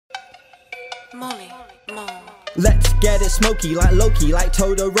Molly, Mo. Let's get it smoky like Loki, like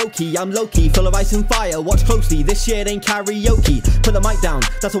Todoroki. I'm Loki, full of ice and fire, watch closely, this shit ain't karaoke. Put the mic down,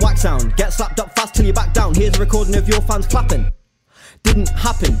 that's a whack sound. Get slapped up fast till you back down. Here's a recording of your fans clapping. Didn't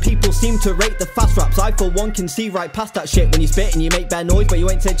happen, people seem to rate the fast raps. I for one can see right past that shit. When you spit and you make bare noise but you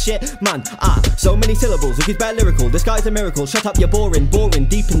ain't said shit. Man, so many syllables, look he's bare lyrical. This guy's a miracle, shut up you're boring.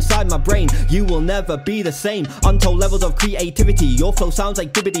 Deep inside my brain, you will never be the same. Untold levels of creativity, your flow sounds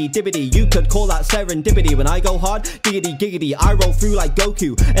like dibbity. You could call that serendipity. When I go hard, giggity, I roll through like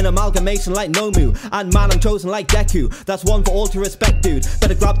Goku. An amalgamation like Nomu. And man, I'm chosen like Deku. That's one for all to respect, dude.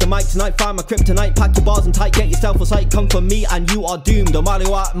 Better grab the mic tonight, find my kryptonite. Pack your bars and tight, get yourself a sight. Come for me and you are doomed. Omari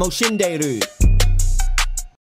wa mo shinderu.